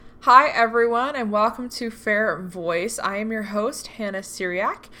Hi, everyone, and welcome to Fair Voice. I am your host, Hannah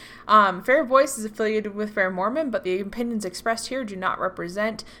Syriac. Fair Voice is affiliated with Fair Mormon, but the opinions expressed here do not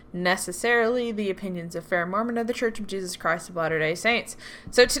represent necessarily the opinions of Fair Mormon or the Church of Jesus Christ of Latter-day Saints.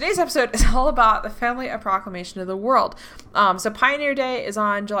 So today's episode is all about the family of Proclamation of the World. So Pioneer Day is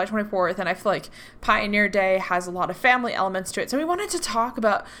on July 24th, and I feel like Pioneer Day has a lot of family elements to it. So we wanted to talk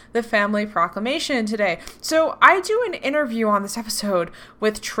about the family proclamation today. So I do an interview on this episode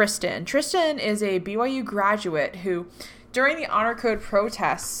with Tristan. Tristan is a BYU graduate who, during the Honor Code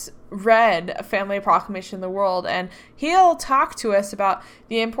protests, read a family proclamation of the world, and he'll talk to us about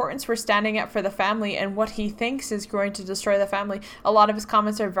the importance for standing up for the family and what he thinks is going to destroy the family. A lot of his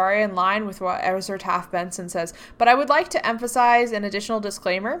comments are very in line with what Ezra Taft Benson says, but I would like to emphasize an additional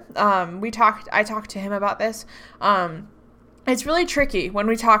disclaimer. I talked to him about this. It's really tricky when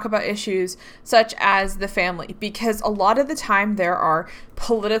we talk about issues such as the family, because a lot of the time there are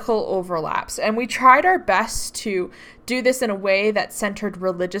political overlaps, and we tried our best to do this in a way that centered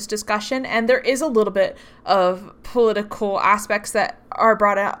religious discussion, and there is a little bit of political aspects that are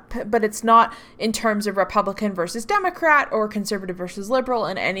brought up, but it's not in terms of Republican versus Democrat or conservative versus liberal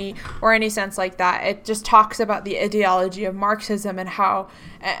in any sense like that. It just talks about the ideology of Marxism and how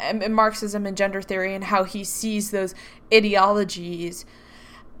Marxism and gender theory and how he sees those ideologies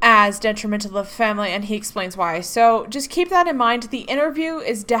as detrimental to the family, and he explains why. So just keep that in mind. The interview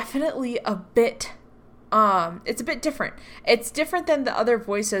is definitely a bit it's a bit different. It's different than the other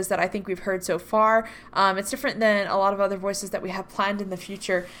voices that I think we've heard so far. It's different than a lot of other voices that we have planned in the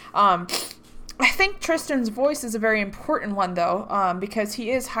future. I think Tristan's voice is a very important one, though, because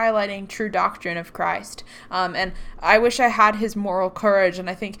he is highlighting true doctrine of Christ. And I wish I had his moral courage, and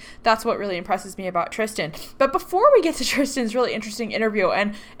I think that's what really impresses me about Tristan. But before we get to Tristan's really interesting interview,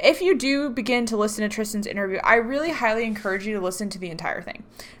 and if you do begin to listen to Tristan's interview, I really highly encourage you to listen to the entire thing.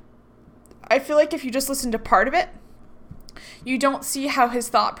 I feel like if you just listen to part of it, you don't see how his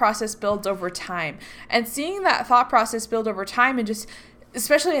thought process builds over time. And seeing that thought process build over time, and just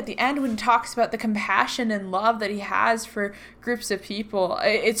especially at the end when he talks about the compassion and love that he has for groups of people,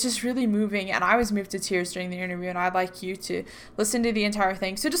 it's just really moving, and I was moved to tears during the interview, and I'd like you to listen to the entire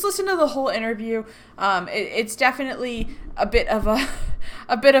thing. So just listen to the whole interview. It's definitely a bit of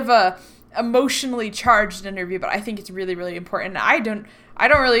a emotionally charged interview, but I think it's really, really important. I don't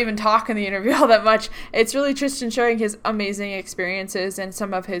really even talk in the interview all that much. It's really Tristan showing his amazing experiences and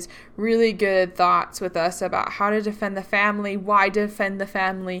some of his really good thoughts with us about how to defend the family, why defend the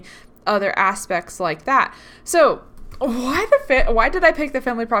family, other aspects like that. So why did I pick the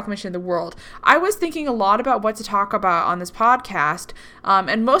Family Proclamation of the World? I was thinking a lot about what to talk about on this podcast,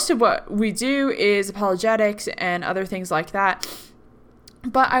 and most of what we do is apologetics and other things like that.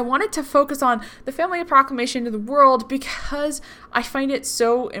 But I wanted to focus on the Family Proclamation of the World because I find it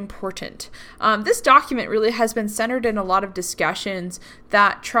so important. This document really has been centered in a lot of discussions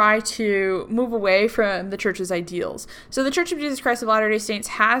that try to move away from the church's ideals. So the Church of Jesus Christ of Latter-day Saints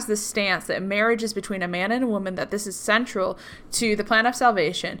has this stance that marriage is between a man and a woman, that this is central to the plan of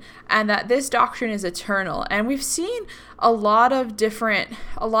salvation, and that this doctrine is eternal. And we've seen a lot of different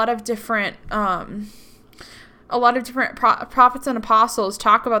prophets and apostles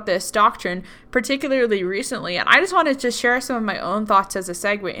talk about this doctrine, particularly recently, and I just wanted to share some of my own thoughts as a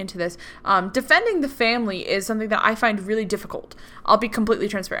segue into this. Defending the family is something that I find really difficult. I'll be completely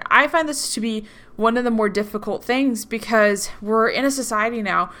transparent. I find this to be one of the more difficult things because we're in a society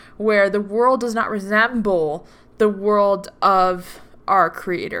now where the world does not resemble the world of our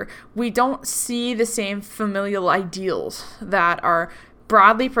Creator. We don't see the same familial ideals that are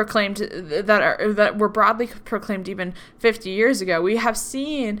broadly proclaimed, that were broadly proclaimed even 50 years ago. We have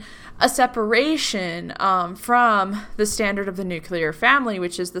seen a separation from the standard of the nuclear family,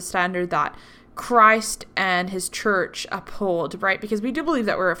 which is the standard that Christ and his church uphold, right? Because we do believe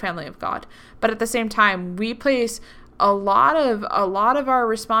that we're a family of God, but at the same time, we place a lot of our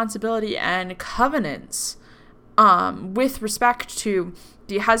responsibility and covenants with respect to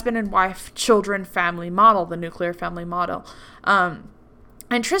the husband and wife, children, family model, the nuclear family model.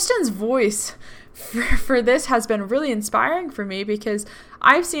 And Tristan's voice for this has been really inspiring for me because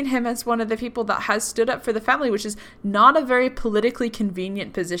I've seen him as one of the people that has stood up for the family, which is not a very politically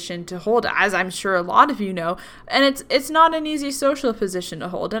convenient position to hold, as I'm sure a lot of you know. And it's not an easy social position to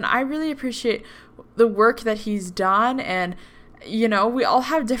hold. And I really appreciate the work that he's done, and you know, we all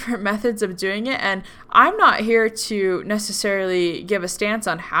have different methods of doing it, and I'm not here to necessarily give a stance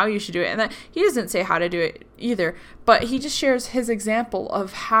on how you should do it, and that he doesn't say how to do it either, but he just shares his example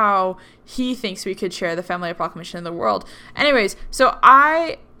of how he thinks we could share the Family Proclamation in the world. Anyways, so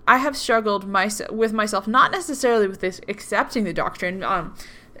I have struggled with myself, not necessarily with this accepting the doctrine.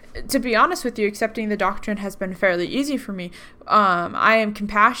 to be honest with you, accepting the doctrine has been fairly easy for me. I am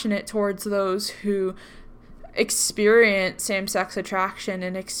compassionate towards those who experience same-sex attraction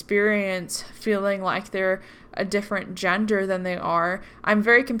and experience feeling like they're a different gender than they are. I'm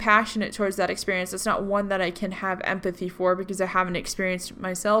very compassionate towards that experience. It's not one that I can have empathy for because I haven't experienced it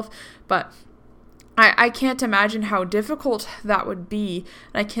myself, but I can't imagine how difficult that would be,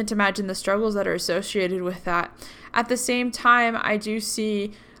 and I can't imagine the struggles that are associated with that. At the same time, I do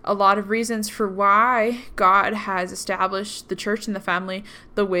see a lot of reasons for why God has established the church and the family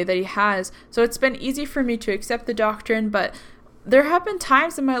the way that he has. So it's been easy for me to accept the doctrine, but there have been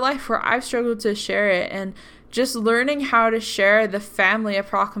times in my life where I've struggled to share it, and just learning how to share the family of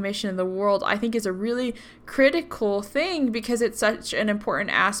Proclamation in the world, I think, is a really critical thing because it's such an important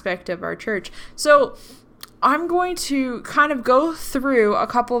aspect of our church. So I'm going to kind of go through a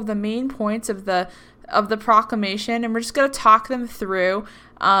couple of the main points of the proclamation, and we're just going to talk them through.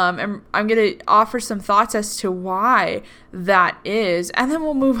 And I'm going to offer some thoughts as to why that is. And then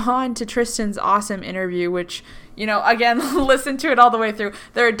we'll move on to Tristan's awesome interview, which, again, listen to it all the way through.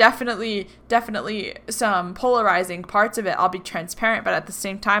 There are definitely some polarizing parts of it. I'll be transparent, but at the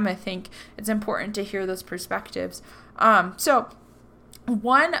same time, I think it's important to hear those perspectives. So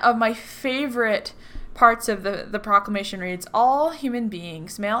one of my favorite parts of the proclamation reads, "All human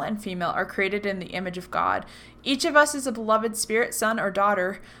beings, male and female, are created in the image of God. Each of us is a beloved spirit, son, or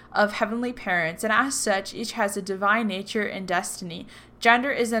daughter of heavenly parents, and as such, each has a divine nature and destiny. Gender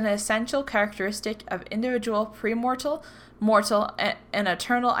is an essential characteristic of individual, premortal, mortal, and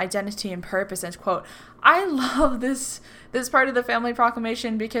eternal identity and purpose," end quote. I love this part of the family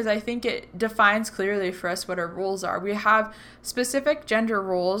proclamation because I think it defines clearly for us what our roles are. We have specific gender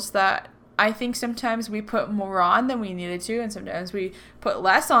roles that I think sometimes we put more on than we needed to, and sometimes we put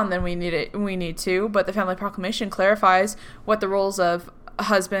less on than we need to, but the family proclamation clarifies what the roles of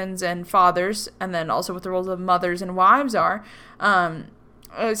husbands and fathers, and then also what the roles of mothers and wives are.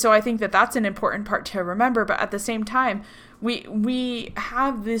 So I think that that's an important part to remember, but at the same time, we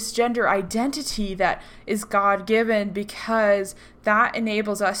have this gender identity that is God-given because that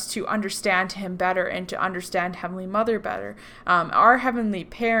enables us to understand him better and to understand Heavenly Mother better. Our heavenly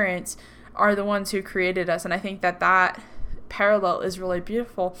parents are the ones who created us, and I think that parallel is really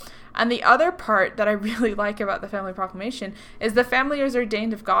beautiful. And the other part that I really like about the family proclamation is the family is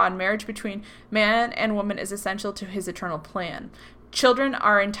ordained of God. Marriage between man and woman is essential to his eternal plan. Children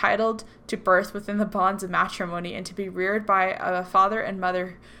are entitled to birth within the bonds of matrimony and to be reared by a father and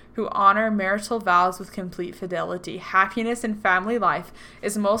mother who honor marital vows with complete fidelity. Happiness in family life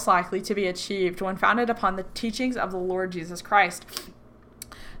is most likely to be achieved when founded upon the teachings of the Lord Jesus Christ.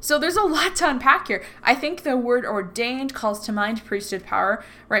 So there's a lot to unpack here. I think the word ordained calls to mind priesthood power,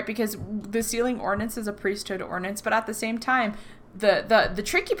 right? Because the sealing ordinance is a priesthood ordinance, but at the same time, the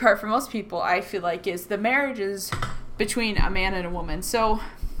tricky part for most people, I feel like, is the marriage is between a man and a woman. So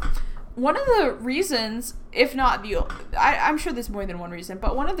one of the reasons, if not I'm sure there's more than one reason,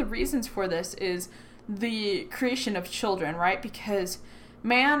 but one of the reasons for this is the creation of children, right? Because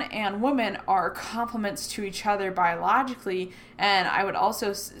man and woman are complements to each other biologically, and I would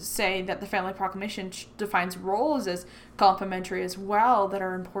also say that the family proclamation defines roles as complementary as well that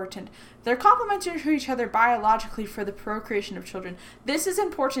are important. They're complementary to each other biologically for the procreation of children. This is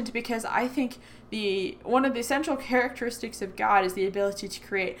important because I think one of the essential characteristics of God is the ability to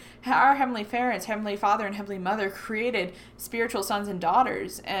create. Our heavenly parents, Heavenly Father and Heavenly Mother, created spiritual sons and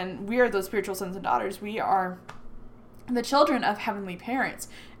daughters, and we are those spiritual sons and daughters. We are the children of heavenly parents.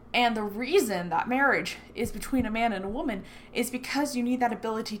 And the reason that marriage is between a man and a woman is because you need that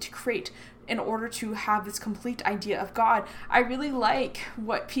ability to create in order to have this complete idea of God. I really like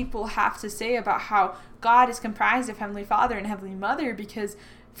what people have to say about how God is comprised of Heavenly Father and Heavenly Mother, because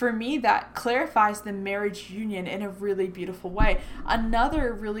for me, that clarifies the marriage union in a really beautiful way.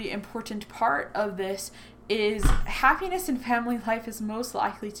 Another really important part of this is happiness in family life is most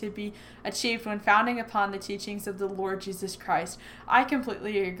likely to be achieved when founding upon the teachings of the Lord Jesus Christ. I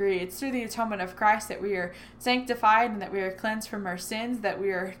completely agree. It's through the atonement of Christ that we are sanctified and that we are cleansed from our sins, that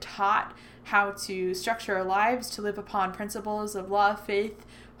we are taught how to structure our lives to live upon principles of love, faith,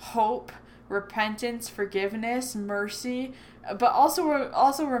 hope, repentance, forgiveness, mercy, but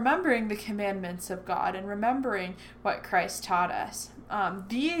also remembering the commandments of God and remembering what Christ taught us.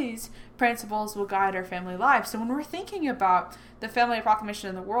 These principles will guide our family life. So when we're thinking about the family proclamation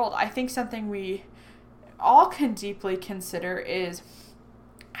in the world, I think something we all can deeply consider is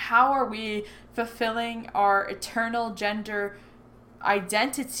how are we fulfilling our eternal gender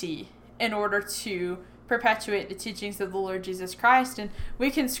identity in order to perpetuate the teachings of the Lord Jesus Christ. And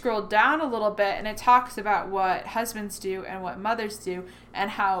we can scroll down a little bit, and it talks about what husbands do and what mothers do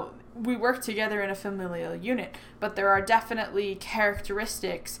and how we work together in a familial unit. But there are definitely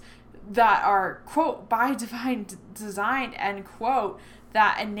characteristics that are, quote, by divine design, end quote,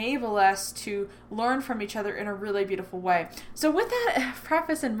 that enable us to learn from each other in a really beautiful way. So with that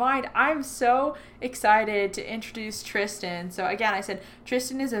preface in mind, I'm so excited to introduce Tristan. So again, I said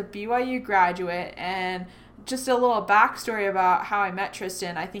Tristan is a BYU graduate, and just a little backstory about how I met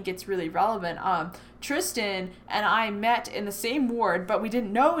Tristan. I think it's really relevant. Tristan and I met in the same ward, but we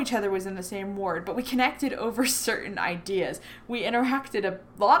didn't know each other was in the same ward, but we connected over certain ideas. We interacted a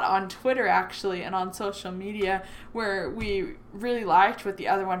lot on Twitter, actually, and on social media, where we really liked what the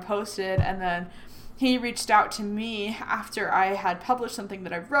other one posted, and then he reached out to me after I had published something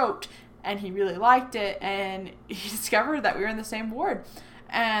that I wrote, and he really liked it, and he discovered that we were in the same ward.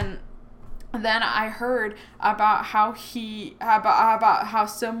 And then I heard about how how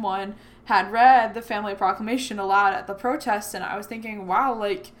someone had read the family proclamation aloud at the protest, and I was thinking, wow,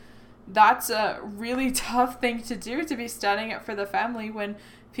 like, that's a really tough thing to do, to be studying it for the family when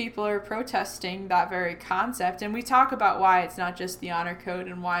people are protesting that very concept. And we talk about why it's not just the honor code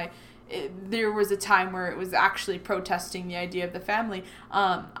and why there was a time where it was actually protesting the idea of the family.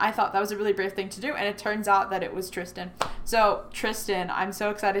 I thought that was a really brave thing to do, and it turns out that it was Tristan. So Tristan, I'm so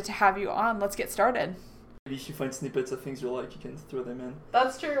excited to have you on. Let's get started. If you find snippets of things you like, you can throw them in.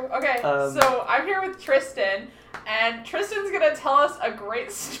 That's true. Okay, so I'm here with Tristan, and Tristan's going to tell us a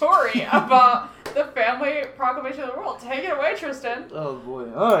great story about the family proclamation of the world. Take it away, Tristan. Oh boy.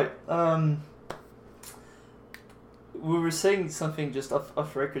 Alright. We were saying something just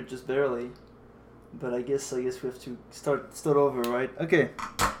off record, just barely. But I guess we have to start over, right? Okay.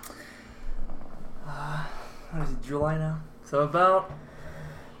 What is it, July now? So about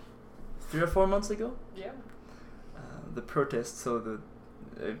 3 or 4 months ago? Yeah. The protest, so the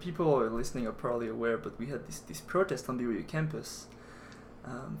people who are listening are probably aware, but we had this protest on BYU campus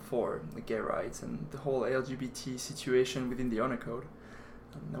for the gay rights and the whole LGBT situation within the honor code.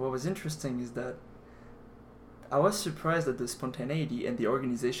 And what was interesting is that I was surprised at the spontaneity and the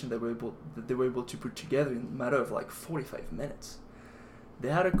organization that they were able to put together in a matter of like 45 minutes. They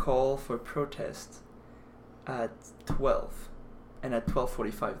had a call for protest at 12, and at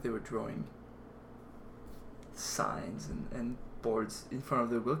 12:45 they were drawing signs and boards in front of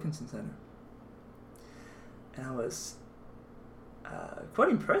the Wilkinson Center. And I was quite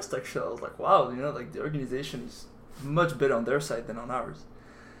impressed, actually. I was like, wow, like the organization is much better on their side than on ours.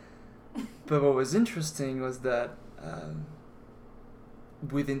 But what was interesting was that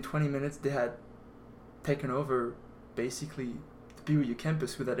within 20 minutes they had taken over basically the BYU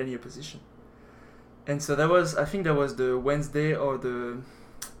campus without any opposition. And so I think that was the Wednesday or the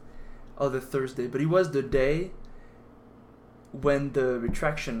Thursday, but it was the day when the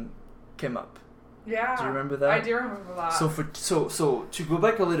retraction came up. Yeah. Do you remember that? I do remember that. So to go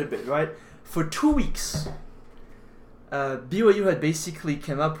back a little bit, right? For 2 weeks, BYU had basically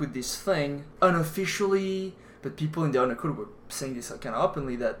came up with this thing unofficially, but people in the honor code were saying this kind of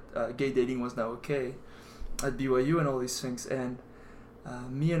openly that gay dating was now okay at BYU and all these things. And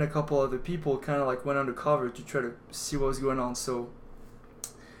me and a couple other people kind of like went undercover to try to see what was going on. So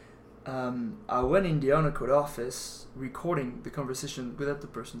I went in the honor code office recording the conversation without the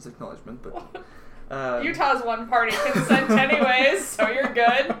person's acknowledgement, but Utah's one party consent anyways, so you're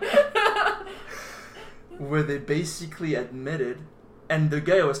good. Where they basically admitted, and the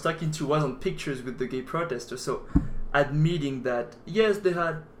guy I was talking to was on pictures with the gay protesters, so admitting that yes, they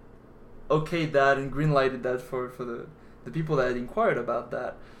had okayed that and green-lighted that for the people that had inquired about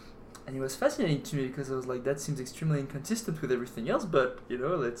that. And it was fascinating to me because I was like, that seems extremely inconsistent with everything else, but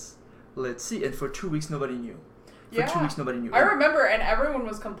let's see. And for 2 weeks nobody knew. For 2 weeks nobody knew. I remember, and everyone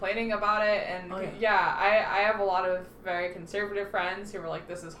was complaining about it, and I have a lot of very conservative friends who were like,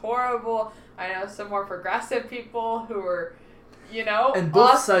 this is horrible. I know some more progressive people who were, and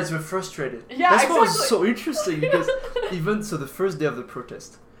both sides were frustrated. Yeah, that's exactly. What was so interesting, because even so the first day of the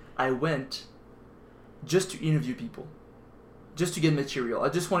protest, I went just to interview people, just to get material. I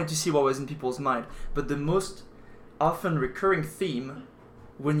just wanted to see what was in people's mind. But the most often recurring theme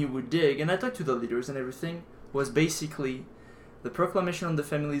when you would dig, and I talked to the leaders and everything, was basically the Proclamation on the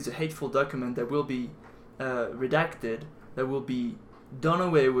Family is a hateful document that will be redacted, that will be done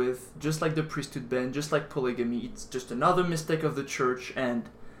away with, just like the priesthood ban, just like polygamy. It's just another mistake of the church, and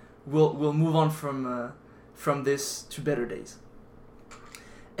we'll move on from this to better days.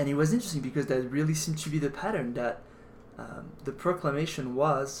 And it was interesting because that really seemed to be the pattern, that the proclamation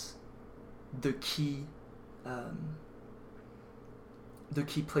was the key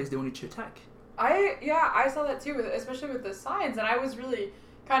place they wanted to attack. I saw that too, especially with the signs, and I was really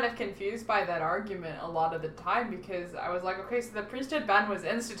kind of confused by that argument a lot of the time because I was like, okay, so the priesthood ban was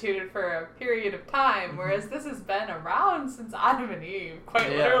instituted for a period of time, whereas this has been around since Adam and Eve, quite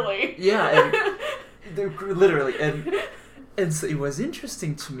literally. Yeah, literally, and so it was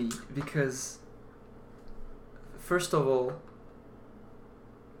interesting to me because, first of all,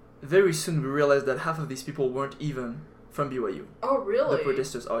 very soon we realized that half of these people weren't even from BYU. Oh, really? The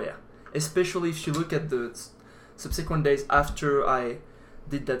protesters, oh yeah. Especially if you look at the subsequent days after I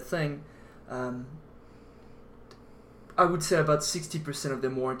did that thing, I would say about 60% of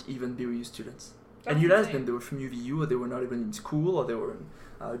them weren't even BYU students. That's and you'd ask insane. them, they were from UVU, or they were not even in school, or they were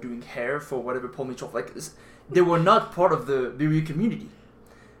doing hair for whatever Paul Mitchell. Like, they were not part of the BYU community.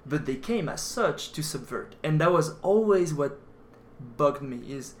 But they came as such to subvert. And that was always what bugged me,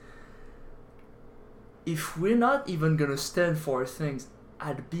 is if we're not even going to stand for our things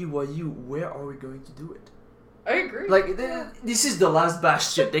at BYU, where are we going to do it? I agree. Like, this is the last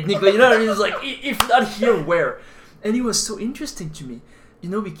bastion, technically. You know what I mean? It's like, if not here, where? And it was so interesting to me. You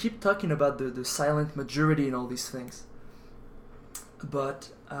know, we keep talking about the silent majority and all these things.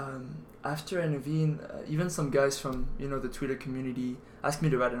 But after interviewing, even some guys from, the Twitter community asked me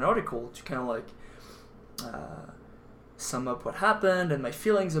to write an article to kind of like sum up what happened and my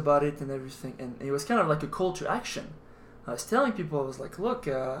feelings about it and everything. And it was kind of like a call to action. I was telling people, I was like, look,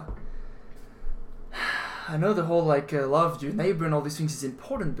 I know the whole love your neighbor and all these things is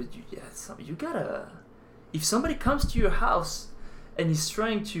important, but you gotta, if somebody comes to your house and he's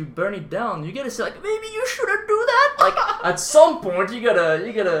trying to burn it down, you gotta say like, maybe you shouldn't do that. Like at some point you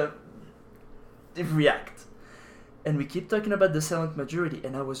gotta react. And we keep talking about the silent majority,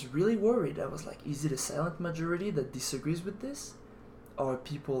 and I was really worried. I was like, is it a silent majority that disagrees with this? Are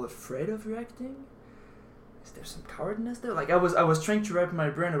people afraid of reacting? Is there some cowardness there? Like I was trying to wrap my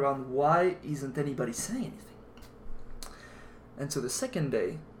brain around why isn't anybody saying anything. And so the second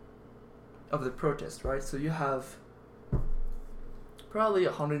day of the protest, right? So you have probably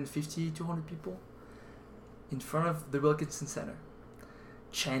 150, 200 people in front of the Wilkinson Center,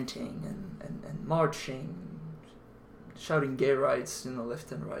 chanting and marching, shouting gay rights,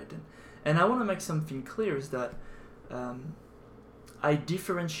 left and right. And I want to make something clear is that I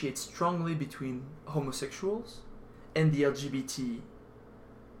differentiate strongly between homosexuals and the LGBT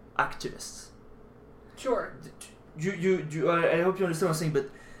activists. Sure. I hope you understand what I'm saying, but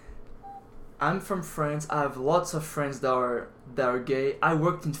I'm from France. I have lots of friends that are gay. I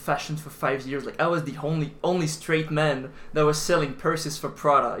worked in fashion for 5 years. Like I was the only straight man that was selling purses for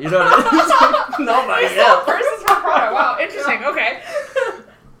Prada. You know what I mean? Nobody else. Purses for Prada. Wow, interesting. Okay.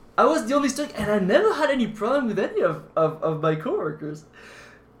 I was the only straight, and I never had any problem with any of my coworkers.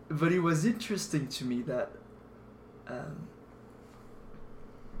 But it was interesting to me that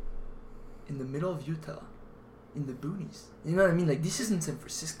in the middle of Utah, in the boonies, you know what I mean? Like this isn't San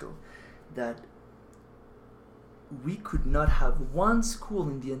Francisco. That we could not have one school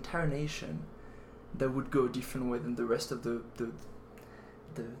in the entire nation that would go a different way than the rest of the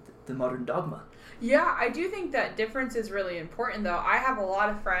modern dogma. Yeah, I do think that difference is really important, though. I have a lot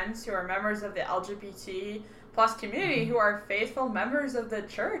of friends who are members of the LGBT plus community who are faithful members of the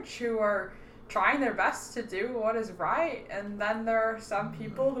church who are trying their best to do what is right, and then there are some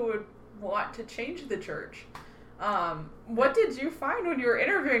people who would want to change the church. What did you find when you were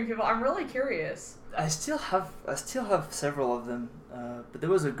interviewing people? I'm really curious. I still have several of them, but there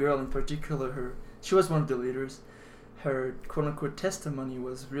was a girl in particular. She was one of the leaders. Her quote-unquote testimony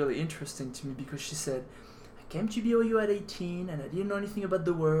was really interesting to me because she said, I came to BYU at 18 and I didn't know anything about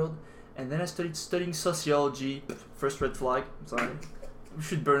the world, and then I started studying sociology. First red flag. I'm sorry. We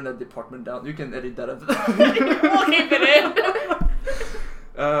should burn that department down. You can edit that up. We'll keep it in.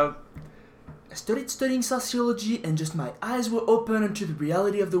 I started studying sociology and just my eyes were open into the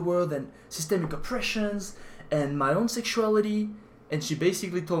reality of the world and systemic oppressions and my own sexuality. And she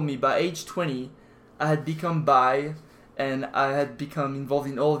basically told me by age 20, I had become bi and I had become involved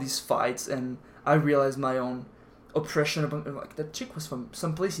in all these fights, and I realized my own oppression. Like that chick was from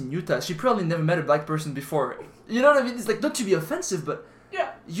some place in Utah. She probably never met a black person before. You know what I mean? It's like not to be offensive, but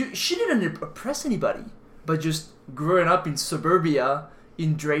yeah, she didn't oppress anybody by just growing up in suburbia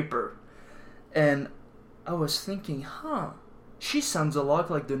in Draper. And I was thinking, she sounds a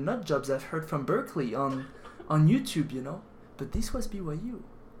lot like the nut jobs I've heard from Berkeley on YouTube, But this was BYU.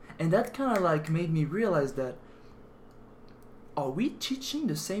 And that kind of like made me realize that, are we teaching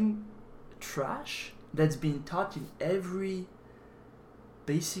the same trash that's being taught in every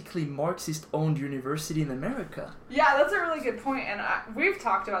basically Marxist-owned university in America? Yeah, that's a really good point. And we've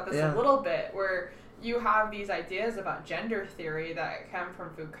talked about this a little bit, where you have these ideas about gender theory that come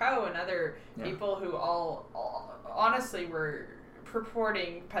from Foucault and other people who all honestly were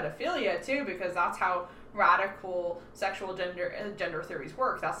purporting pedophilia too, because that's how radical sexual gender theories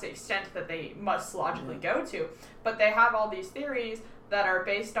work. That's the extent that they must logically go to. But they have all these theories that are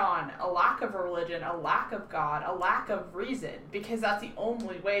based on a lack of a religion, a lack of God, a lack of reason, because that's the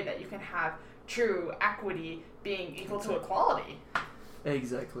only way that you can have true equity being equal to equality.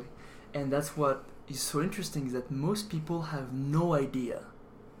 Exactly. And that's what is so interesting, is that most people have no idea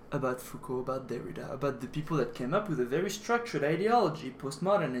about Foucault, about Derrida, about the people that came up with a very structured ideology,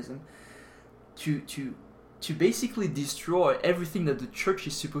 postmodernism, to basically destroy everything that the church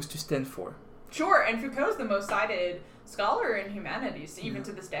is supposed to stand for. Sure, and Foucault's the most cited scholar in humanities, even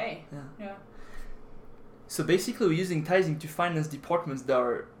to this day. Yeah. So basically we're using tithing to finance departments that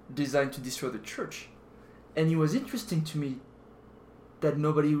are designed to destroy the church. And it was interesting to me that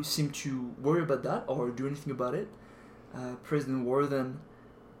nobody seemed to worry about that or do anything about it. President Warden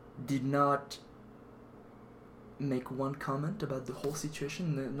did not make one comment about the whole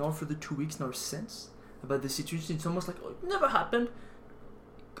situation, nor for the 2 weeks, nor since, about the situation. It's almost like, oh, it never happened.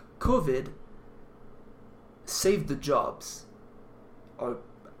 COVID saved the jobs, or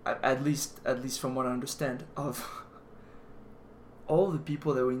at least from what I understand, of all the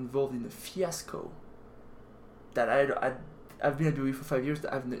people that were involved in the fiasco that I've been at BOE for 5 years.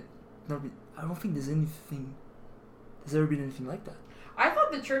 I don't think there's ever been anything like that. I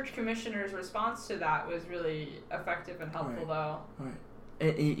thought the church commissioner's response to that was really effective and helpful, though. Right.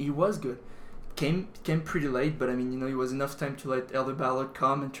 It was good. Came pretty late, but I mean, it was enough time to let Elder Ballard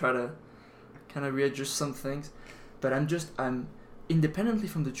come and try to kind of readjust some things. But I'm independently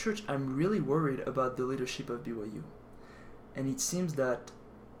from the church, I'm really worried about the leadership of BYU. And it seems that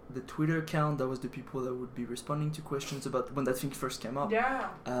the Twitter account, that was the people that would be responding to questions about when that thing first came up,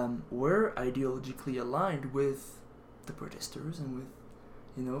 were ideologically aligned with the protesters and with,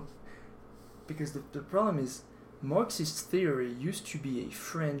 because the problem is Marxist theory used to be a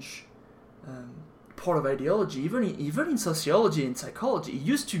fringe part of ideology, even in sociology and psychology. It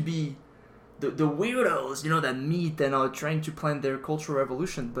used to be the weirdos, that meet and are trying to plan their cultural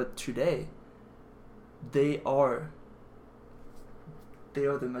revolution, but today they are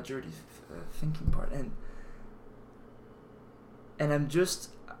the majority thinking part, and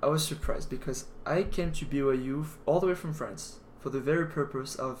I was surprised because I came to BYU all the way from France for the very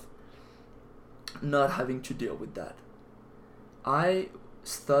purpose of not having to deal with that. I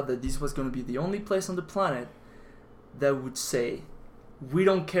thought that this was going to be the only place on the planet that would say, we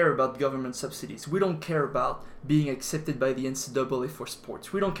don't care about government subsidies, we don't care about being accepted by the NCAA for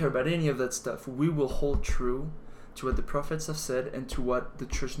sports, we don't care about any of that stuff. We will hold true to what the prophets have said and to what the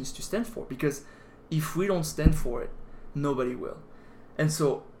church needs to stand for, because if we don't stand for it, nobody will. And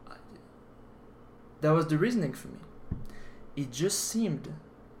so that was the reasoning for me. It just seemed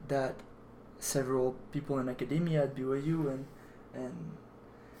that several people in academia at BYU and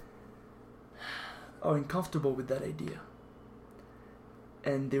are uncomfortable with that idea,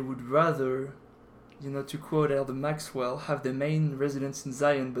 and they would rather, to quote Elder Maxwell, have their main residence in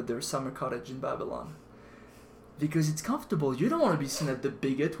Zion but their summer cottage in Babylon. Because it's comfortable. You don't want to be seen as the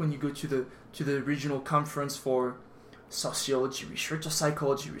bigot when you go to the regional conference for sociology research or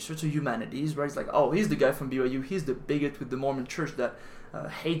psychology research or humanities, right? It's like, oh, he's the guy from BYU. He's the bigot with the Mormon church that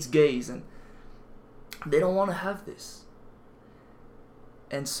hates gays, and they don't want to have this.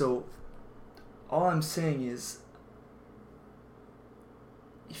 And so, all I'm saying is,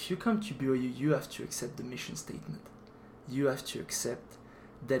 if you come to BYU, you have to accept the mission statement. You have to accept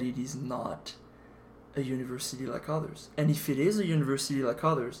that it is not a university like others. And if it is a university like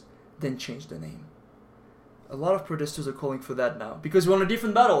others, then change the name. A lot of protesters are calling for that now, because we're on a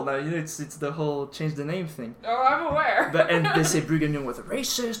different battle now. It's the whole change the name thing. Oh, I'm aware. And they say Brigham Young was a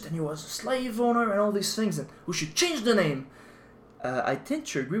racist and he was a slave owner and all these things, and we should change the name. I tend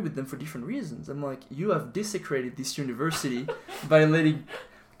to agree with them for different reasons. I'm like, you have desecrated this university by letting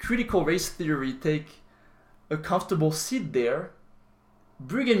critical race theory take a comfortable seat there.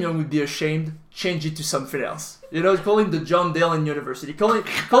 Brigham Young would be ashamed, change it to something else. Call it the John Dale University. Call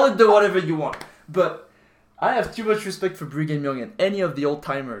it the whatever you want. But I have too much respect for Brigham Young and any of the old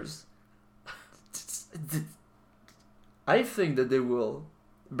timers. I think that they will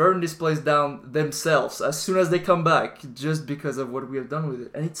burn this place down themselves as soon as they come back, just because of what we have done with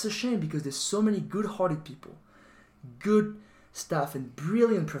it. And it's a shame, because there's so many good-hearted people, good staff, and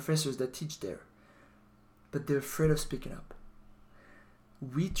brilliant professors that teach there, but they're afraid of speaking up.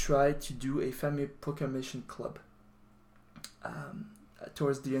 We tried to do a family proclamation club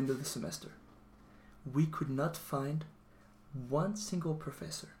towards the end of the semester. We could not find one single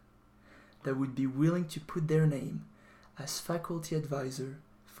professor that would be willing to put their name as faculty advisor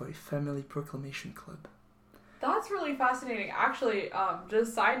for a family proclamation club. That's really fascinating. Actually,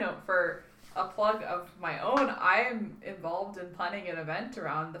 just side note for a plug of my own, I am involved in planning an event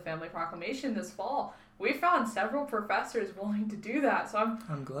around the family proclamation this fall. We found several professors willing to do that, so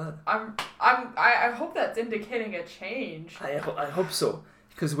I'm glad. I hope that's indicating a change. I hope so,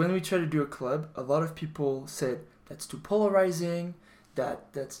 because when we try to do a club, a lot of people said that's too polarizing,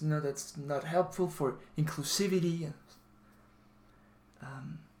 that's not helpful for inclusivity.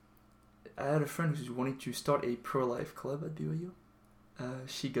 I had a friend who wanted to start a pro-life club at BYU.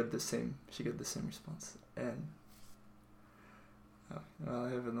 She got the same response, and I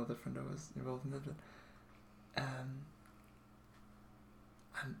have another friend that was involved in that. But,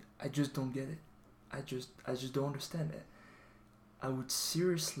 I just don't get it. I just don't understand it. I would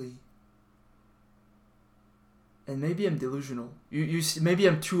seriously, and maybe I'm delusional. You see, maybe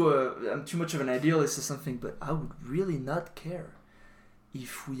I'm too much of an idealist or something. But I would really not care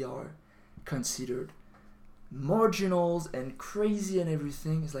if we are considered marginals and crazy and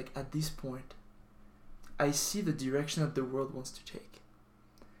everything. Is like, at this point, I see the direction that the world wants to take,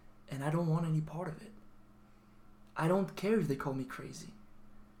 and I don't want any part of it. I don't care if they call me crazy.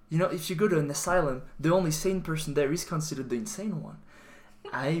 You know, if you go to an asylum, the only sane person there is considered the insane one.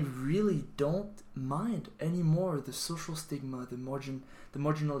 I really don't mind anymore the social stigma, the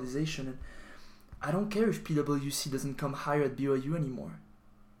marginalization, and I don't care if PwC doesn't come higher at BYU anymore.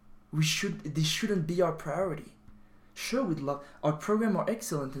 This shouldn't be our priority. Sure, we'd love, our program are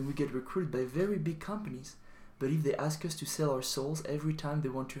excellent and we get recruited by very big companies, but if they ask us to sell our souls every time they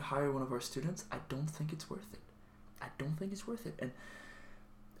want to hire one of our students, I don't think it's worth it. And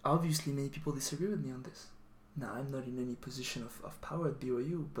obviously many people disagree with me on this. Now, I'm not in any position of power at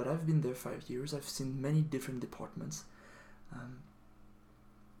BYU, but I've been there 5 years. I've seen many different departments.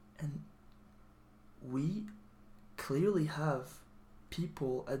 And we clearly have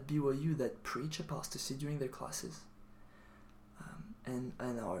people at BYU that preach apostasy during their classes, and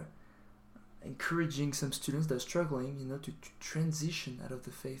are encouraging some students that are struggling, to transition out of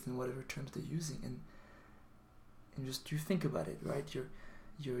the faith in whatever terms they're using. And just you think about it, right?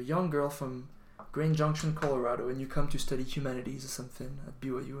 You're a young girl from Grand Junction, Colorado, and you come to study humanities or something at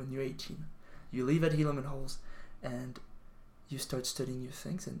BYU, and you're 18. You leave at Helaman Halls, and you start studying new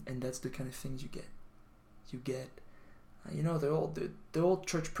things, and that's the kind of things you get. The old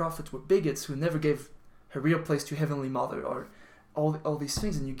church prophets were bigots who never gave a real place to Heavenly Mother, or all these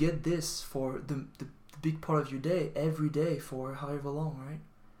things, and you get this for the big part of your day, every day, for however long, right?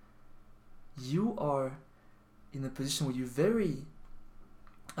 You are in a position where you're very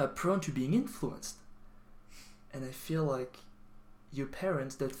prone to being influenced, and I feel like your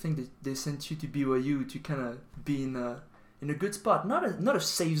parents that think that they sent you to BYU to kind of be in a good spot, not a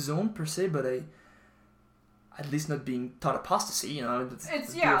safe zone per se, but at least not being taught apostasy, I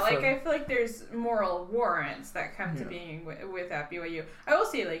feel like there's moral warrants that come to being with at BYU. I will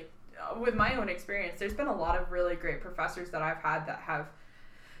say, with my own experience, there's been a lot of really great professors that I've had that have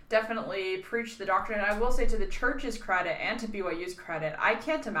definitely preached the doctrine. And I will say, to the church's credit and to BYU's credit, I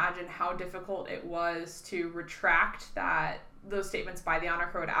can't imagine how difficult it was to retract those statements by the Honor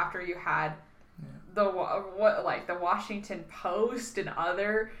Code after you had the Washington Post and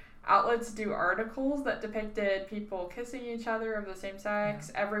other outlets do articles that depicted people kissing each other of the same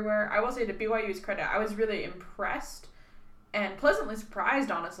sex everywhere. I will say, to BYU's credit, I was really impressed and pleasantly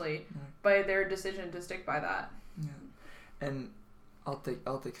surprised, honestly, by their decision to stick by that. Yeah, and I'll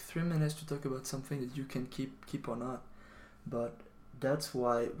take 3 minutes to talk about something that you can keep or not, but that's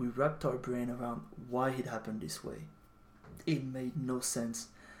why we wrapped our brain around why it happened this way. It made no sense,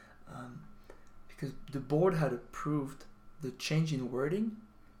 because the board had approved the change in wording,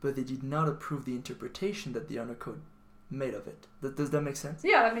 but they did not approve the interpretation that the Honor Code made of it. Does that make sense?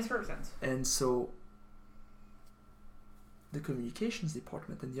 Yeah, that makes perfect sense. And so the communications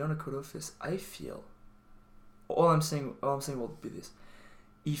department and the Honor Code office, I feel, all I'm saying will be this: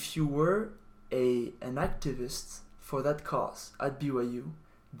 if you were an activist for that cause at BYU,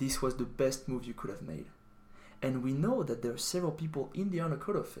 this was the best move you could have made. And we know that there are several people in the Honor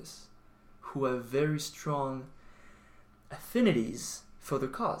Code office who have very strong affinities for the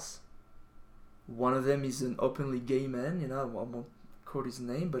cause. One of them is an openly gay man, I won't quote his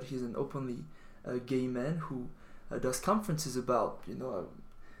name, but he's an openly gay man who does conferences about,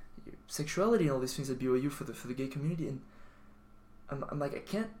 sexuality and all these things at BYU for the gay community. And I'm like, I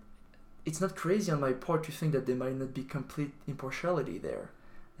can't, it's not crazy on my part to think that there might not be complete impartiality there,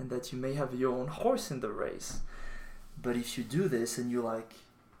 and that you may have your own horse in the race. But if you do this and you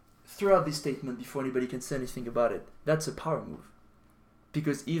throw out this statement before anybody can say anything about it, that's a power move.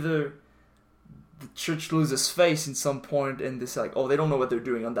 Because either the church loses face in some point and they say like, oh, they don't know what they're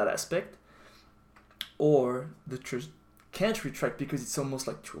doing on that aspect, or the church can't retract because it's almost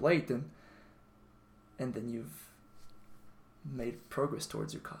like too late, and then you've made progress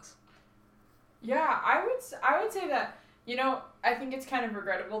towards your cause. Yeah, I would say that, I think it's kind of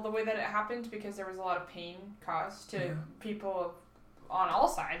regrettable the way that it happened, because there was a lot of pain caused to people on all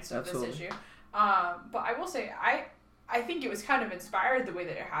sides of this issue. But I will say, I think it was kind of inspired the way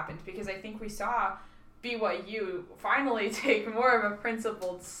that it happened, because I think we saw BYU finally take more of a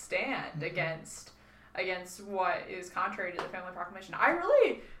principled stand against what is contrary to the Family Proclamation. I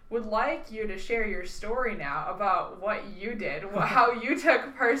really would like you to share your story now about what you did, how you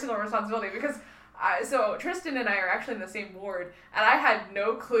took personal responsibility, because so Tristan and I are actually in the same ward, and I had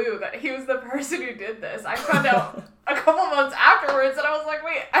no clue that he was the person who did this. I found out a couple months afterwards, and I was like,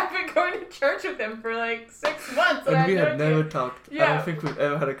 wait, I've been going to church with him for like 6 months. And we had never talked. Yeah. I don't think we've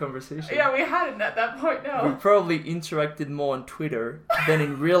ever had a conversation. Yeah, we hadn't at that point, no. We probably interacted more on Twitter than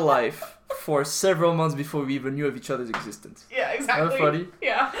in real life for several months before we even knew of each other's existence. Yeah, exactly. That funny?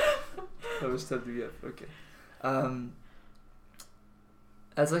 Yeah. That was stuff we have. Okay.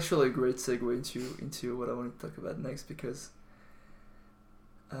 That's actually a great segue into what I want to talk about next, because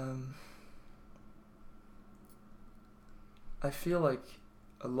I feel like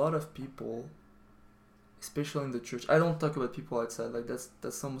a lot of people, especially in the church, I don't talk about people outside, like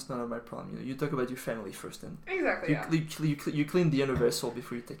that's almost none of my problem. You talk about your family first, and exactly, you clean the inner soul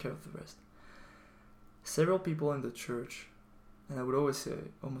before you take care of the rest. Several people in the church, and I would almost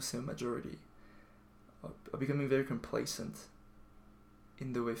say a majority, are becoming very complacent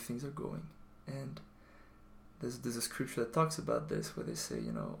in the way things are going. And there's a scripture that talks about this, where they say,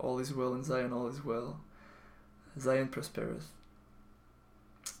 all is well in Zion, all is well. Zion prospereth.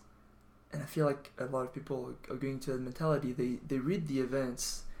 And I feel like a lot of people are going to that mentality. They read the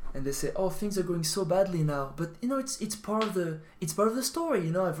events and they say, oh, things are going so badly now, but it's part of the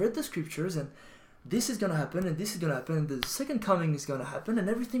story. I've read the scriptures, and this is gonna happen, and this is gonna happen, and the second coming is gonna happen, and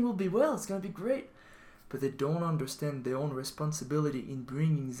everything will be well. It's gonna be great. But they don't understand their own responsibility in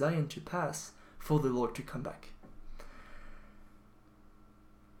bringing Zion to pass for the Lord to come back.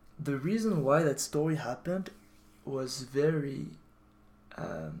 The reason why that story happened was very,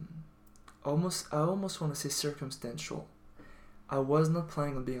 I almost want to say circumstantial. I was not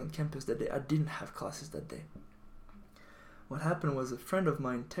planning on being on campus that day. I didn't have classes that day. What happened was, a friend of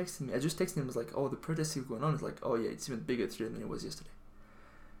mine texted me. I just texted him, was like, oh, the protest is going on. It's like, oh yeah, it's even bigger today than it was yesterday.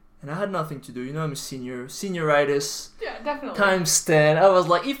 And I had nothing to do. I'm a senioritis. Yeah, definitely. Times 10. I was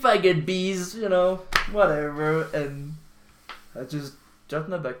like, if I get B's, whatever. And I just dropped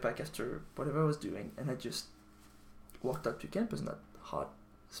my backpack after whatever I was doing, and I just walked up to campus on that hot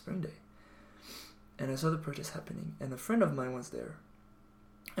spring day. And I saw the protest happening, and a friend of mine was there.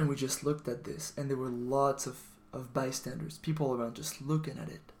 And we just looked at this, and there were lots of bystanders, people around just looking at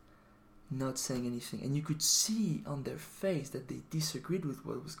it, not saying anything. And you could see on their face that they disagreed with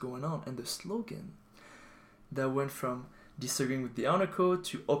what was going on. And the slogan that went from disagreeing with the honor code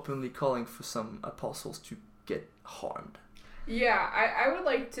to openly calling for some apostles to get harmed. Yeah, I would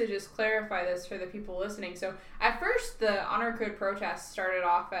like to just clarify this for the people listening. So at first, the honor code protest started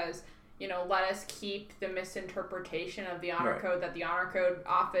off as, let us keep the misinterpretation of the honor code that the honor code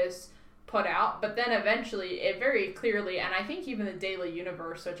office put out. But then eventually, it very clearly, and I think even the Daily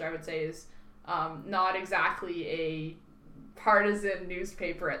Universe, which I would say is not exactly a partisan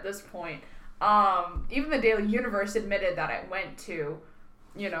newspaper at this point, even the Daily Universe admitted that it went to,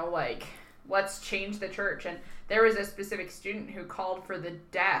 let's change the church. And there was a specific student who called for the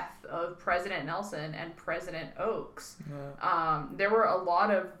death of President Nelson and President Oakes. Yeah. There were a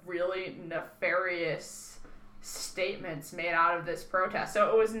lot of really nefarious statements made out of this protest. So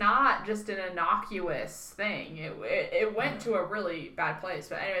it was not just an innocuous thing. It went to a really bad place.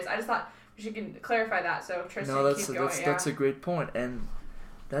 But anyways, I just thought we should clarify that. So Tristan, keep going. That's a great point. And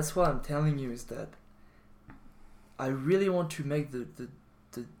that's what I'm telling you, is that I really want to make the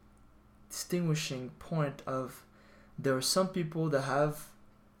distinguishing point of, there are some people that have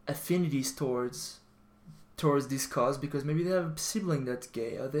affinities towards this cause because maybe they have a sibling that's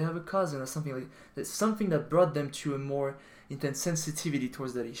gay, or they have a cousin or something like that. Something that brought them to a more intense sensitivity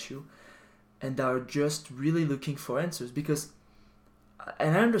towards that issue, and are just really looking for answers. Because,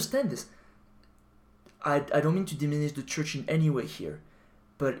 and I understand this, I don't mean to diminish the church in any way here,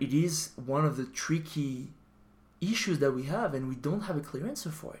 but it is one of the tricky issues that we have, and we don't have a clear answer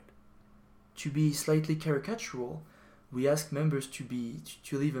for it. To be slightly caricatural, we ask members to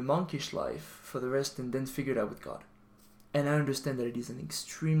live a monkish life for the rest, and then figure it out with God. And I understand that it is an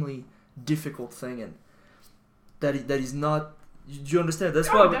extremely difficult thing, and that is not Do you understand? That's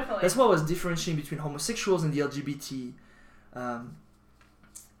why I was differentiating between homosexuals and the LGBT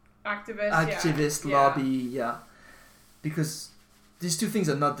activist lobby, because these two things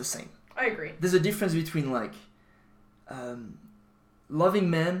are not the same. I agree. There's a difference between like loving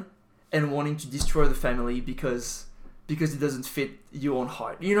men and wanting to destroy the family because it doesn't fit your own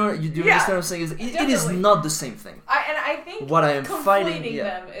heart. You know, you do understand what I'm saying? It is not the same thing. I think what I am fighting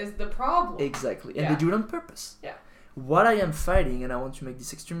them is the problem. Exactly, and they do it on purpose. Yeah. What I am fighting, and I want to make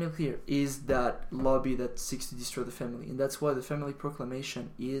this extremely clear, is that lobby that seeks to destroy the family, and that's why the Family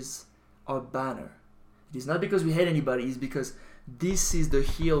Proclamation is our banner. It is not because we hate anybody; it's because this is the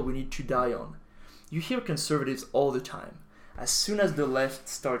hill we need to die on. You hear conservatives all the time. As soon as the left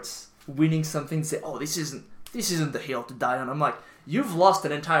starts winning something, they say, "Oh, this isn't the hill to die on." I'm like, you've lost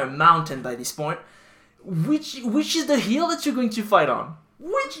an entire mountain by this point. Which is the hill that you're going to fight on?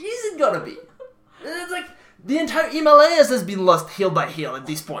 Which is it gonna be? It's like the entire Himalayas has been lost hill by hill at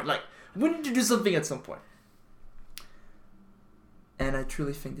this point. Like, we need to do something at some point. And I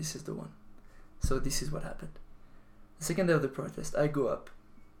truly think this is the one. So this is what happened. The second day of the protest, I go up,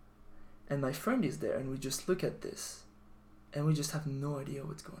 and my friend is there, and we just look at this, and we just have no idea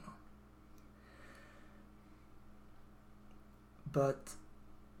what's going on. But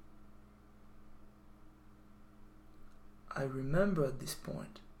I remember at this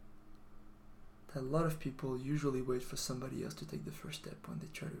point that a lot of people usually wait for somebody else to take the first step when they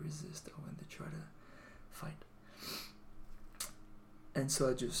try to resist or when they try to fight. And so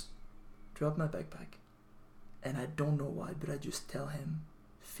I just drop my backpack, and I don't know why, but I just tell him,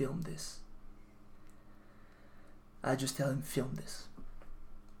 film this. I just tell him, film this.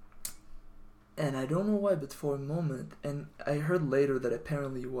 And I don't know why, but for a moment, and I heard later that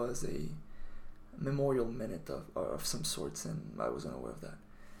apparently it was a memorial minute of some sorts, and I was unaware of that.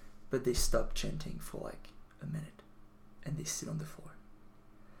 But they stopped chanting for like a minute, and they sit on the floor.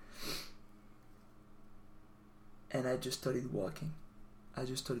 And I just started walking. I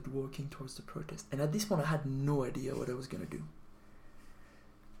just started walking towards the protest. And at this point, I had no idea what I was going to do.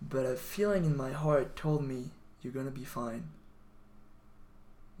 But a feeling in my heart told me, you're going to be fine.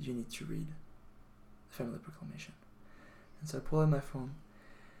 You need to read the Family Proclamation. And so I pulled out my phone,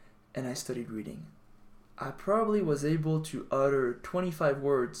 and I started reading. I probably was able to utter 25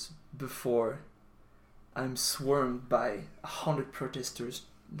 words before I'm swarmed by 100 protesters,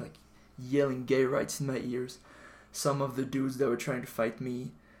 like yelling gay rights in my ears. Some of the dudes that were trying to fight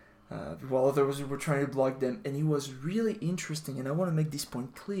me, while others were trying to block them. And it was really interesting, and I want to make this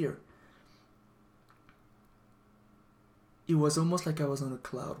point clear. It was almost like I was on a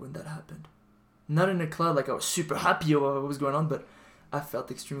cloud when that happened. Not in a cloud like I was super happy about what was going on, but I felt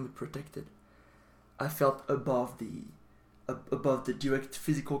extremely protected. I felt above the direct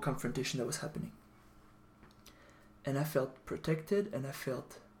physical confrontation that was happening. And I felt protected, and I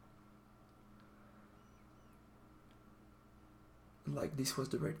felt like this was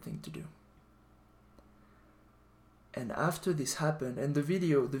the right thing to do. And after this happened, and the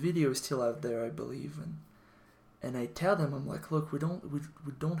video is still out there, I believe, and I tell them, I'm like, look, we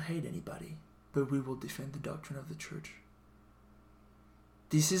don't hate anybody, but we will defend the doctrine of the church.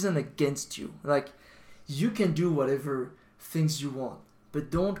 This isn't against you. Like, you can do whatever things you want, but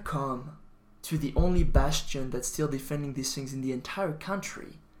don't come to the only bastion that's still defending these things in the entire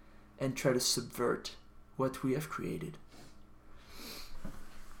country and try to subvert what we have created.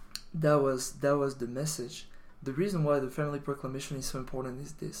 That was the message. The reason why the Family Proclamation is so important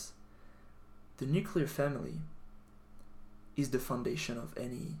is this. The nuclear family is the foundation of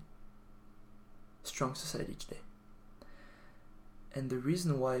any strong society today. And the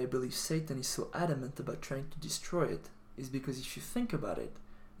reason why I believe Satan is so adamant about trying to destroy it is because if you think about it,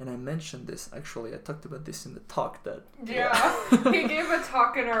 and I mentioned this, actually, I talked about this in the talk that... Yeah, he gave a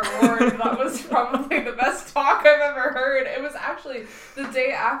talk in our ward that was probably the best talk I've ever heard. It was actually the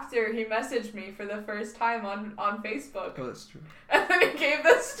day after he messaged me for the first time on Facebook. Oh, that's true. And then he gave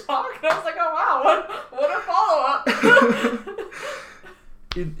this talk, and I was like, oh wow, what a follow-up.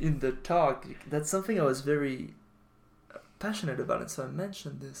 In the talk, that's something I was very passionate about, and so I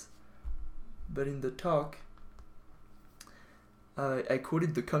mentioned this. But in the talk, I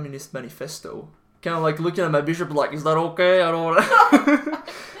quoted the Communist Manifesto, kind of like looking at my bishop like, is that okay? I don't want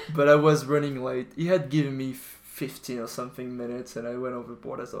But I was running late. He had given me 15 or something minutes, and I went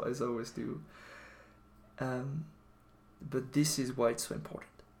overboard as I always do. But this is why it's so important.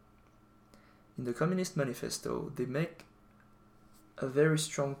 In the Communist Manifesto, they make a very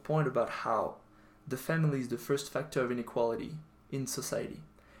strong point about how the family is the first factor of inequality in society,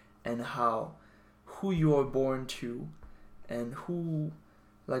 and how who you are born to and who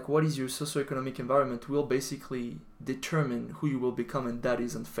like what is your socioeconomic environment will basically determine who you will become, and that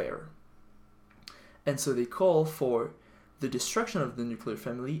is unfair. And so they call for the destruction of the nuclear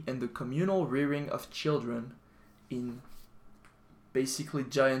family and the communal rearing of children in basically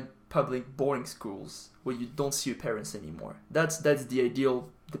giant public boarding schools where you don't see your parents anymore. That's the ideal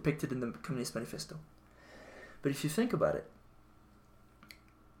depicted in the Communist Manifesto. But if you think about it,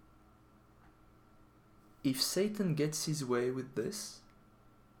 if Satan gets his way with this,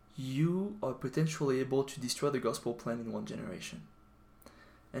 you are potentially able to destroy the gospel plan in one generation.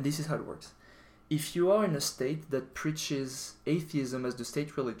 And this is how it works. If you are in a state that preaches atheism as the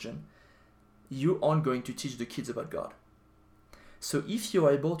state religion, you aren't going to teach the kids about God. So if you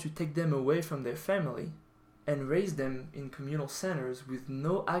are able to take them away from their family and raise them in communal centers with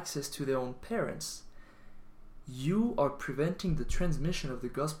no access to their own parents, you are preventing the transmission of the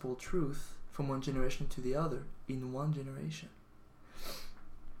gospel truth from one generation to the other in one generation.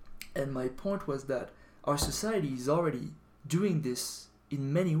 And my point was that our society is already doing this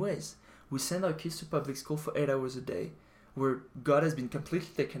in many ways. We send our kids to public school for 8 hours a day, where God has been completely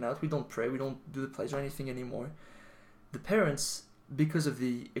taken out. We don't pray, we don't do the pledge or anything anymore. The parents, because of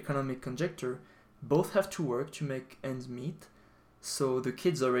the economic conjuncture, both have to work to make ends meet. So the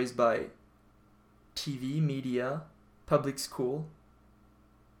kids are raised by TV, media, public school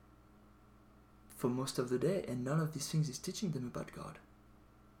for most of the day, and none of these things is teaching them about God.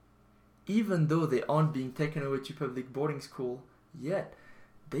 Even though they aren't being taken away to public boarding school yet,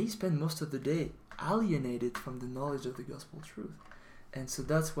 they spend most of the day alienated from the knowledge of the gospel truth. And so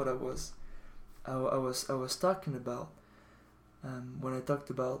that's what I was talking about when I talked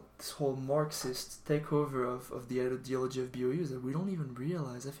about this whole Marxist takeover of the ideology of BOUs, that we don't even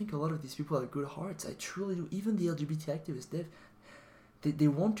realize. I think a lot of these people have good hearts. I truly do. Even the LGBT activists, they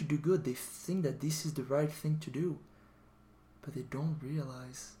want to do good. They think that this is the right thing to do, but they don't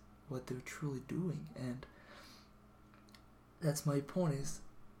realize what they're truly doing. And that's my point, is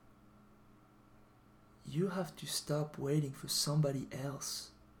you have to stop waiting for somebody else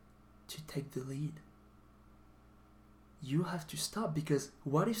to take the lead. You have to stop, because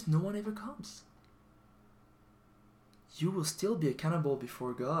what if no one ever comes? You will still be accountable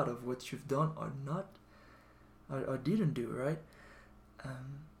before God of what you've done or not, or didn't do, right?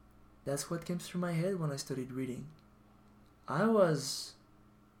 That's what came through my head when I started reading. I was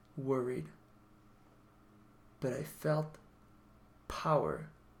worried, but I felt power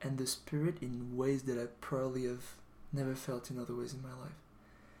and the Spirit in ways that I probably have never felt in other ways in my life.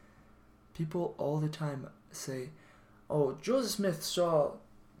 People all the time say, "Oh, Joseph Smith saw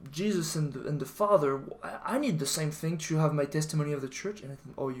Jesus and the Father. I need the same thing to have my testimony of the church." And I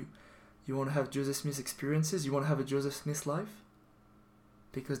think, oh, you want to have Joseph Smith's experiences? You want to have a Joseph Smith life?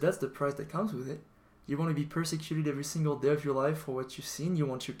 Because that's the price that comes with it. You want to be persecuted every single day of your life for what you've seen. You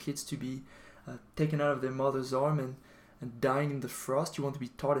want your kids to be taken out of their mother's arm and dying in the frost. You want to be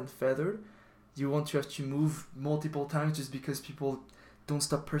tarred and feathered. You want to have to move multiple times just because people don't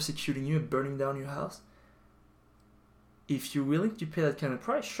stop persecuting you and burning down your house. If you're willing to pay that kind of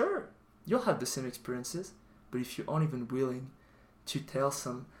price, sure, you'll have the same experiences. But if you aren't even willing to tell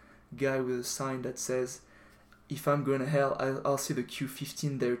some guy with a sign that says, "If I'm going to hell, I'll see the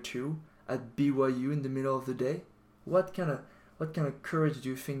Q15 there too," at BYU in the middle of the day, what kind of courage do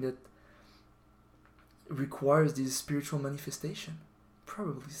you think that requires this spiritual manifestation?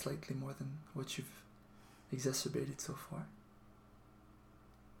 Probably slightly more than what you've exacerbated so far.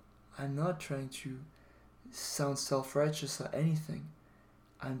 I'm not trying to sound self-righteous or anything.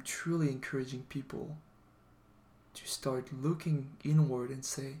 I'm truly encouraging people to start looking inward and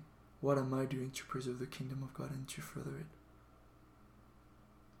say, what am I doing to preserve the kingdom of God and to further it?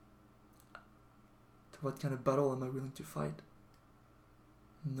 What kind of battle am I willing to fight?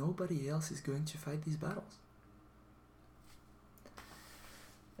 Nobody else is going to fight these battles.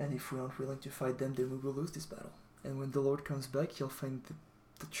 And if we aren't willing to fight them, then we will lose this battle. And when the Lord comes back, He'll find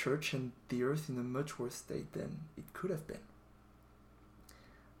the church and the earth in a much worse state than it could have been.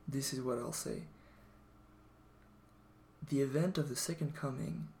 This is what I'll say. The event of the second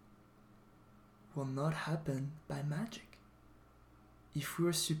coming will not happen by magic. If we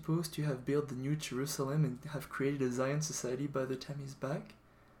were supposed to have built the new Jerusalem and have created a Zion society by the time He's back,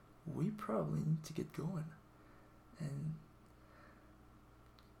 we probably need to get going. And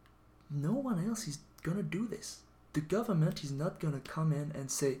no one else is going to do this. The government is not going to come in and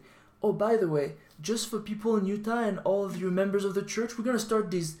say, "Oh, by the way, just for people in Utah and all of you members of the church, we're going to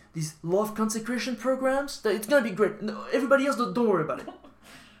start these law of consecration programs. It's going to be great. No, everybody else, don't worry about it."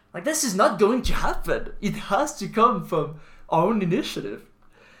 Like, this is not going to happen. It has to come from our own initiative.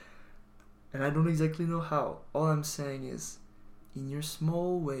 And I don't exactly know how. All I'm saying is, in your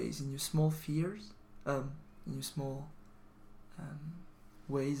small ways, in your small fears, in your small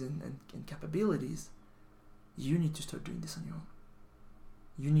ways and capabilities, you need to start doing this on your own.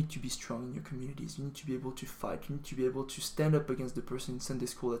 You need to be strong in your communities. You need to be able to fight. You need to be able to stand up against the person in Sunday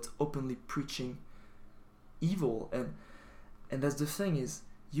school that's openly preaching evil. And that's the thing is,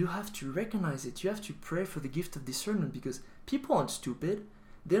 you have to recognize it. You have to pray for the gift of discernment, because people aren't stupid.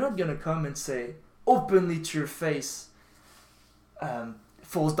 They're not going to come and say openly to your face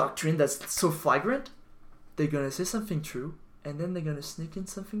false doctrine that's so flagrant. They're going to say something true, and then they're going to sneak in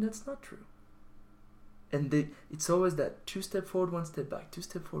something that's not true. And it's always that 2 step forward, 1 step back, 2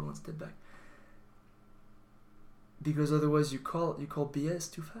 step forward, 1 step back. Because otherwise you call BS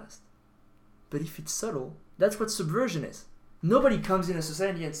too fast. But if it's subtle, that's what subversion is. Nobody comes in a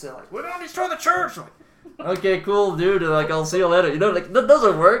society and say like, we're gonna destroy the church. Like, okay, cool, dude. Like, I'll see you later. Like, that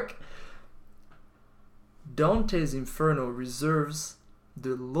doesn't work. Dante's Inferno reserves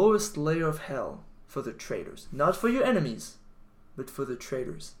the lowest layer of hell for the traitors. Not for your enemies, but for the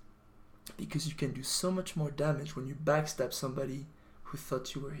traitors. Because you can do so much more damage when you backstab somebody who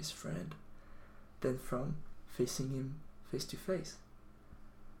thought you were his friend than from facing him face to face.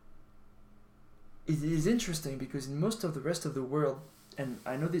 It is interesting because in most of the rest of the world, and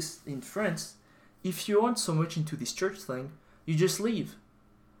I know this in France, if you aren't so much into this church thing, you just leave.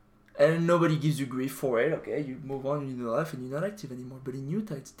 And nobody gives you grief for it, okay? You move on in your life and you're not active anymore. But in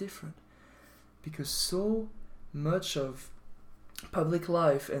Utah it's different. Because so much of public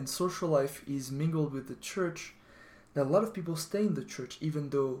life and social life is mingled with the church that a lot of people stay in the church even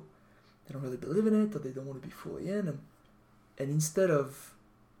though they don't really believe in it or they don't want to be fully in. And instead of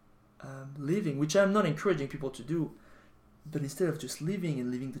leaving, which I'm not encouraging people to do, but instead of just leaving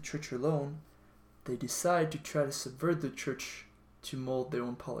and leaving the church alone, they decide to try to subvert the church to mold their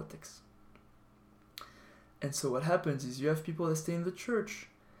own politics. And so what happens is you have people that stay in the church,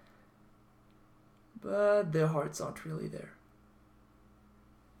 but their hearts aren't really there.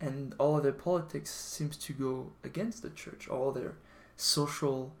 And all of their politics seems to go against the church. All their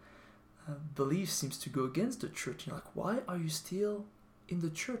social beliefs seems to go against the church. You're like, why are you still in the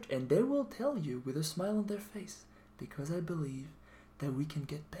church? And they will tell you with a smile on their face, because I believe that we can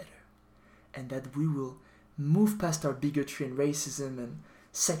get better. And that we will move past our bigotry and racism and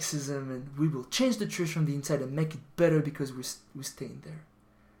sexism, and we will change the church from the inside and make it better because we're staying there.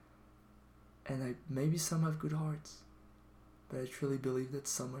 And maybe some have good hearts, but I truly believe that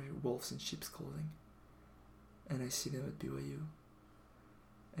some are wolves in sheep's clothing. And I see them at BYU.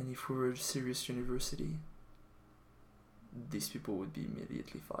 And if we were a serious university, these people would be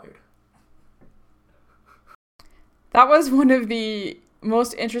immediately fired. That was one of the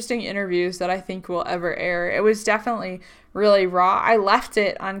most interesting interviews that I think will ever air. It was definitely really raw. I left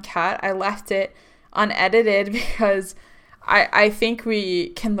it uncut. I left it unedited because I think we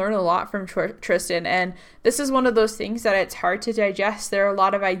can learn a lot from Tristan. And this is one of those things that it's hard to digest. There are a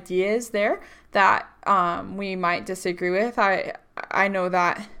lot of ideas there that we might disagree with. I know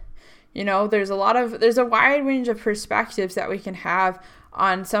that, there's a wide range of perspectives that we can have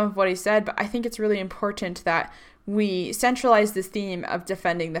on some of what he said, but I think it's really important that we centralize this theme of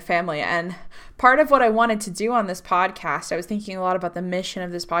defending the family. And part of what I wanted to do on this podcast, I was thinking a lot about the mission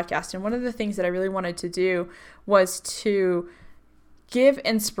of this podcast. And one of the things that I really wanted to do was to give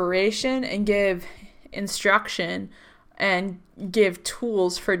inspiration and give instruction and give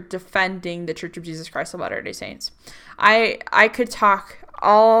tools for defending the Church of Jesus Christ of Latter-day Saints. I could talk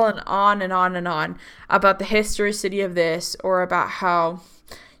all and on and on and on about the historicity of this, or about how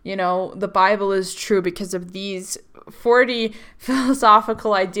the Bible is true because of these 40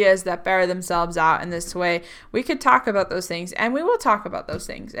 philosophical ideas that bear themselves out in this way. We could talk about those things, and we will talk about those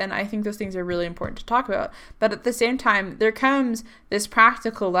things. And I think those things are really important to talk about. But at the same time, there comes this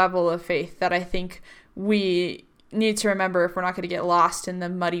practical level of faith that I think we need to remember if we're not going to get lost in the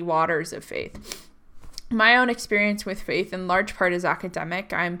muddy waters of faith. My own experience with faith in large part is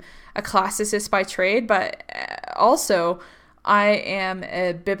academic. I'm a classicist by trade, but also I am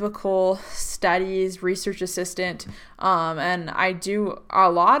a biblical studies research assistant, and I do a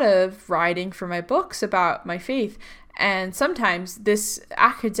lot of writing for my books about my faith. And sometimes this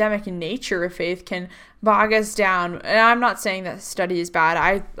academic nature of faith can bog us down. And I'm not saying that study is bad.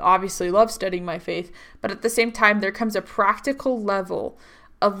 I obviously love studying my faith. But at the same time, there comes a practical level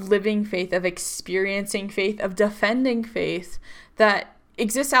of living faith, of experiencing faith, of defending faith that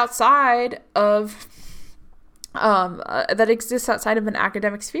exists outside of an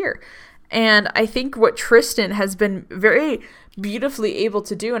academic sphere. And I think what Tristan has been very beautifully able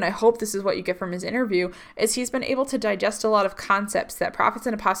to do, and I hope this is what you get from his interview, is he's been able to digest a lot of concepts that prophets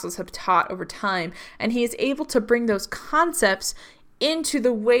and apostles have taught over time, and he is able to bring those concepts into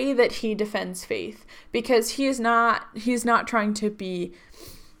the way that he defends faith, because he's not trying to be,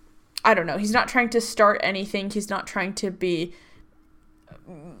 I don't know, he's not trying to start anything, he's not trying to be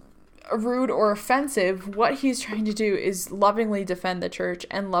rude or offensive. What he's trying to do is lovingly defend the church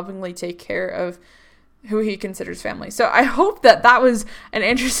and lovingly take care of who he considers family. So I hope that was an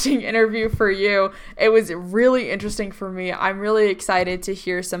interesting interview for you. It was really interesting for me. I'm really excited to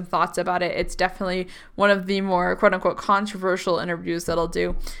hear some thoughts about it. It's definitely one of the more quote unquote controversial interviews that I'll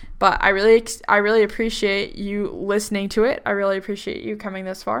do. But I really appreciate you listening to it. I really appreciate you coming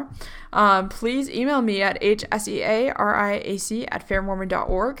this far. Please email me at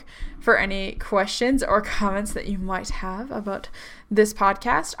hseariac@fairmormon.org for any questions or comments that you might have about this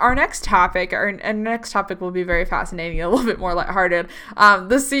podcast. Our next topic will be very fascinating, a little bit more lighthearted.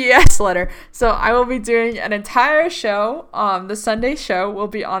 The CES letter. So I will be doing an entire show. The Sunday show will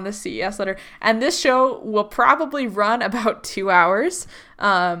be on the CES letter, and this show will probably run about 2 hours.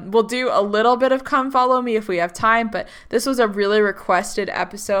 We'll do a little bit of Come Follow Me if we have time, but this was a really requested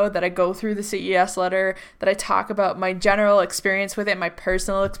episode that I go through the CES letter, that I talk about my general experience with it, my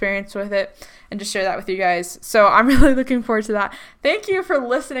personal experience with it, and just share that with you guys. So I'm really looking forward to that. Thank you for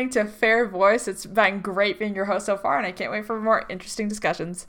listening to Fair Voice. It's been great being your host so far, and I can't wait for more interesting discussions.